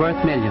minerals worth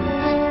millions.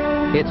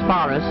 Its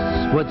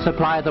forests would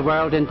supply the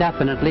world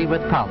indefinitely with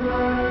pulp.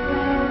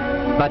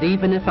 But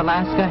even if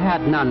Alaska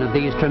had none of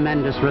these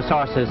tremendous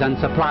resources and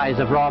supplies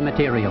of raw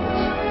materials,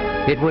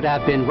 it would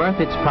have been worth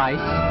its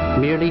price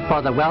merely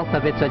for the wealth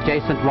of its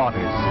adjacent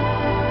waters.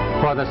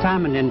 For the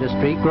salmon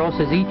industry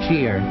grosses each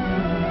year,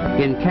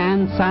 in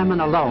canned salmon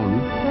alone,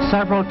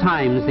 several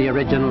times the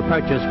original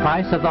purchase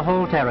price of the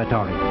whole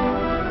territory.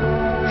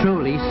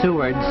 Truly,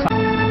 Seward's...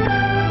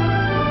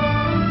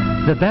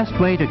 The best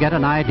way to get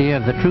an idea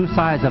of the true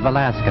size of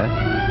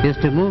Alaska is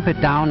to move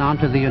it down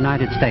onto the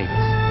United States.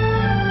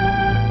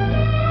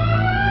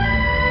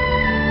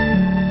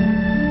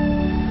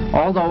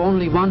 Although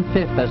only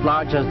 1/5 as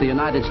large as the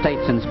United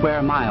States in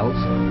square miles,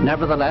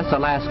 nevertheless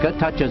Alaska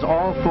touches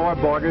all four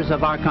borders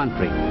of our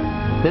country.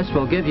 This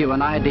will give you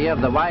an idea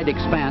of the wide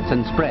expanse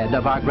and spread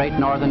of our great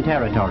northern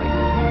territory.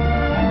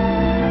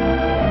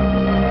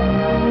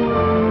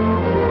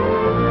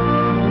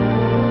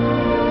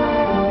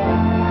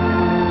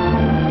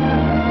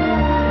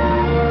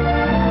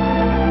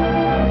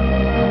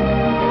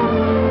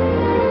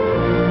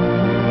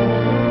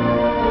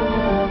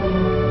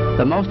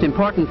 The most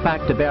important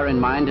fact to bear in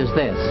mind is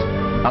this.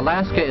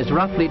 Alaska is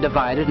roughly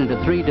divided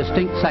into 3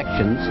 distinct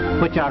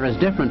sections, which are as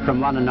different from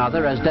one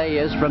another as day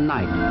is from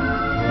night.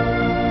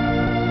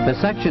 The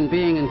section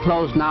being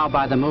enclosed now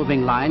by the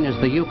moving line is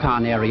the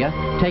Yukon area,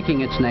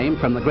 taking its name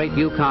from the great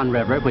Yukon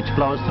River which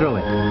flows through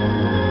it.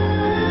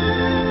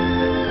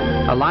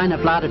 A line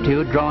of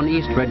latitude drawn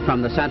eastward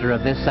from the center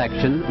of this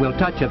section will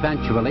touch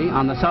eventually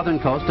on the southern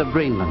coast of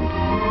Greenland.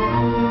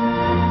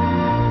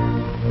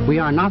 We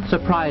are not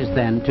surprised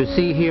then to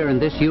see here in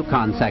this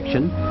Yukon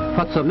section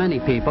what so many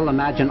people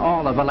imagine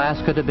all of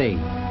Alaska to be.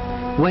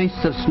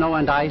 Wastes of snow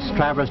and ice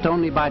traversed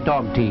only by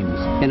dog teams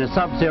in a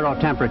sub-zero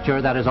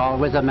temperature that is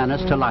always a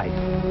menace to life.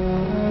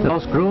 The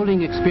most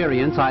grueling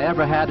experience I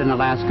ever had in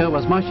Alaska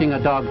was mushing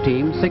a dog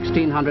team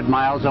 1,600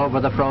 miles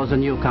over the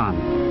frozen Yukon.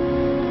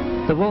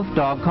 The wolf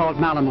dog, called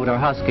Malamute or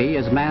Husky,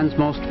 is man's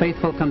most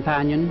faithful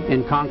companion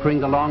in conquering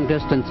the long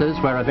distances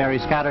where a very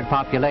scattered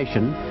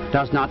population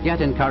does not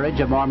yet encourage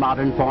a more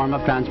modern form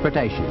of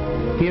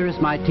transportation. Here is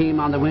my team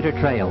on the winter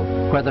trail,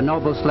 where the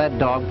noble sled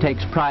dog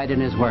takes pride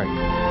in his work.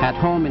 At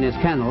home in his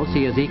kennels,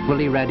 he is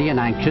equally ready and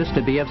anxious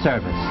to be of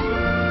service.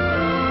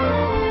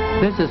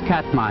 This is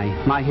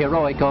Katmai, my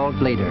heroic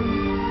old leader.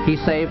 He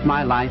saved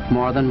my life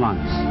more than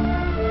once.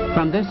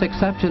 From this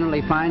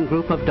exceptionally fine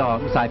group of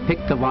dogs, I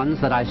picked the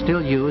ones that I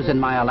still use in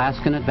my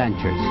Alaskan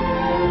adventures.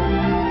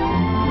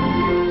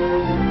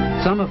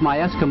 Some of my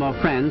Eskimo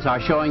friends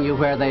are showing you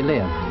where they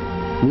live.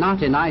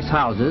 Not in ice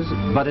houses,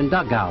 but in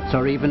dugouts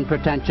or even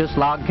pretentious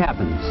log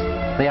cabins.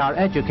 They are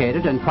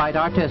educated and quite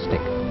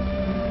artistic.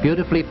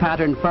 Beautifully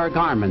patterned fur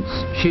garments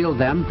shield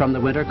them from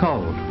the winter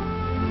cold.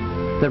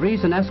 The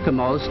reason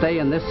Eskimos stay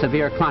in this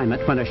severe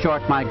climate when a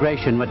short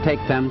migration would take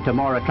them to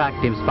more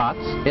attractive spots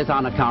is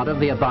on account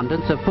of the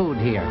abundance of food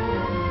here.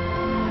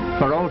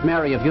 For old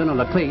Mary of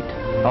Unalakleet,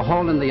 a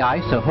hole in the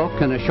ice, a hook,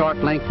 and a short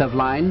length of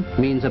line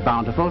means a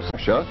bountiful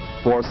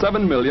for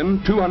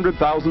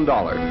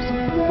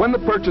 $7,200,000. When the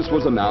purchase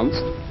was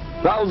announced,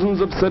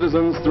 thousands of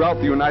citizens throughout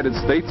the United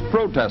States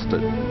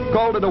protested,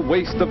 called it a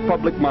waste of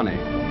public money,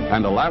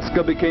 and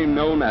Alaska became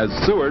known as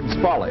Seward's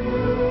Folly.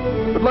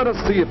 But let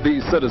us see if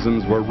these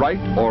citizens were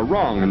right or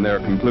wrong in their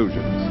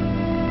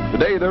conclusions.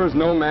 Today there is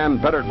no man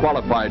better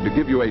qualified to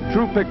give you a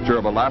true picture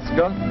of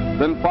Alaska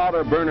than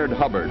Father Bernard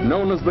Hubbard,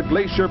 known as the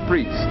Glacier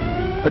Priest,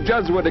 a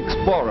Jesuit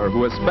explorer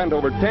who has spent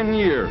over 10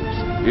 years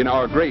in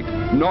our great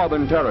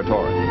Northern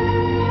Territory.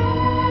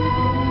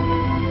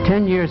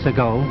 10 years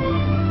ago,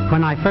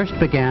 when I first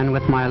began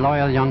with my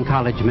loyal young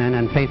college men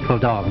and faithful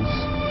dogs,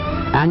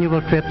 annual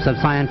trips of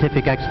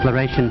scientific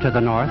exploration to the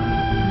north,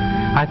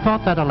 I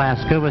thought that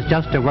Alaska was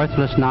just a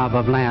worthless knob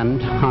of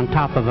land on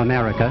top of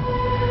America,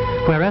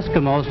 where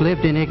Eskimos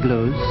lived in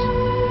igloos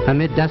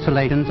amid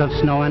desolations of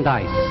snow and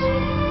ice.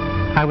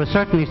 I was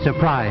certainly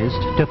surprised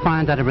to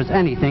find that it was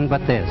anything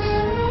but this.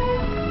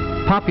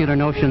 Popular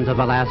notions of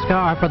Alaska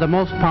are for the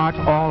most part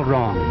all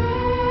wrong.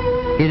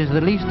 It is the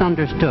least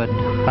understood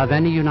of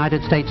any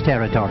United States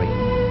territory.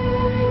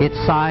 Its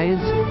size,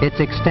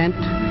 its extent,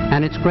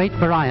 and its great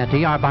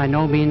variety are by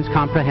no means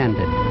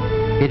comprehended.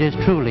 It is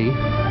truly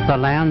the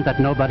land that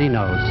nobody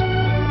knows.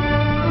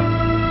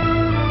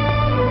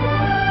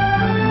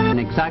 In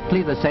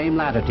exactly the same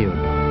latitude.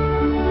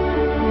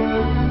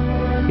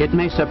 It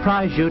may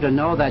surprise you to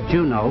know that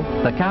Juneau,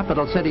 the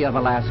capital city of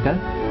Alaska,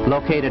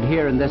 located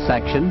here in this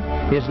section,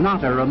 is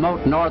not a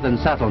remote northern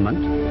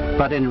settlement,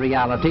 but in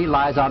reality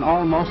lies on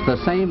almost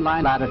the same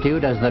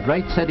latitude as the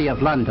great city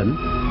of London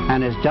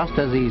and is just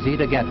as easy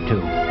to get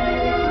to.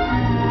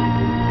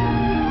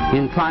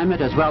 In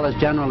climate as well as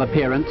general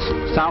appearance,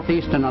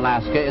 southeastern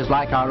Alaska is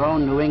like our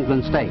own New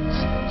England states,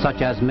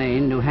 such as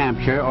Maine, New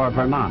Hampshire, or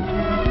Vermont.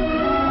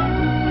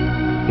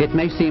 It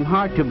may seem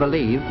hard to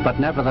believe,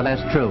 but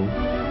nevertheless true,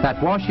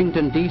 that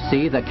Washington,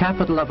 D.C., the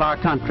capital of our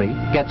country,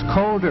 gets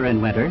colder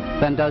in winter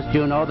than does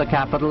Juneau, the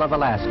capital of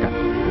Alaska.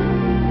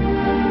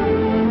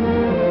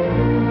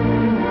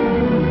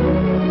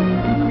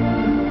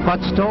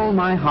 What stole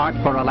my heart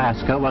for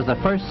Alaska was the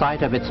first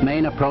sight of its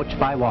main approach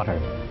by water,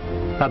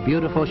 a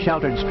beautiful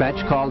sheltered stretch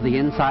called the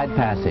Inside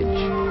Passage.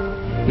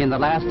 In the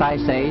last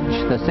ice age,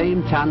 the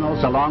same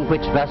channels along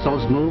which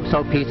vessels moved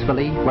so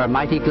peacefully were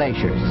mighty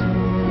glaciers.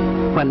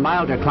 When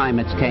milder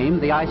climates came,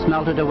 the ice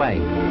melted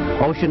away.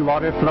 Ocean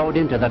water flowed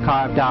into the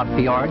carved-out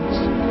fjords,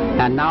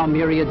 and now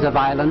myriads of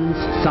islands,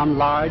 some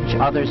large,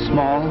 others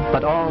small,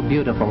 but all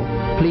beautiful,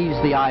 please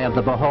the eye of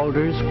the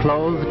beholders,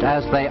 clothed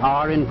as they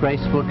are in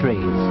graceful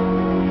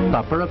trees.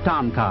 Supper of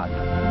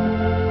tomcod.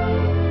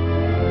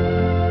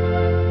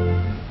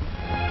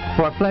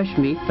 For flesh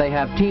meat, they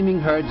have teeming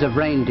herds of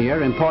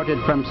reindeer imported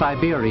from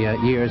Siberia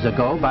years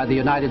ago by the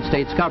United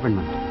States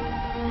government.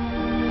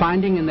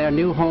 Finding in their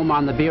new home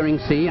on the Bering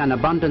Sea an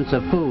abundance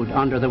of food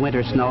under the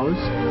winter snows,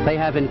 they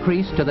have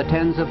increased to the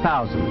tens of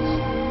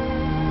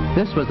thousands.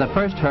 This was the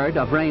first herd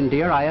of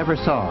reindeer I ever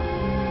saw.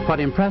 What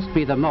impressed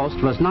me the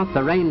most was not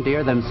the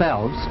reindeer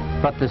themselves,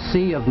 but the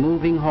sea of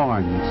moving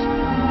horns.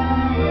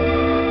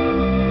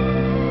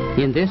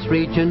 In this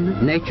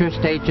region, nature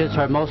stages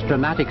her most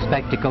dramatic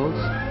spectacles,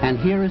 and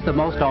here is the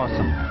most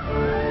awesome.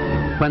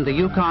 When the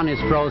Yukon is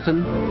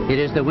frozen, it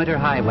is the winter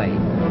highway.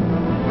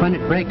 When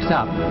it breaks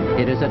up,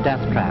 it is a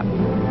death trap.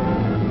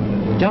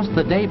 Just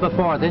the day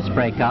before this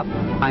breakup,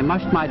 I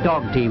mushed my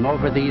dog team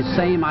over these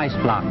same ice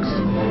blocks,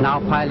 now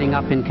piling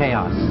up in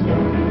chaos.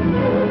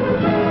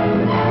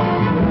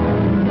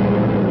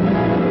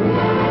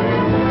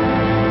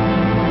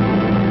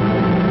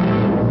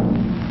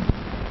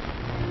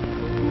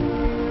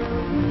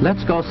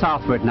 Let's go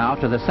southward now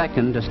to the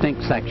second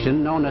distinct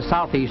section known as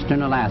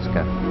southeastern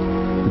Alaska.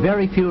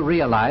 Very few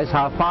realize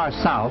how far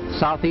south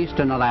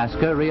southeastern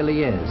Alaska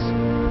really is.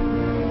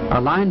 A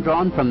line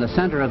drawn from the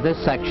center of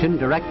this section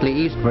directly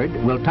eastward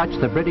will touch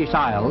the British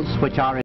Isles, which are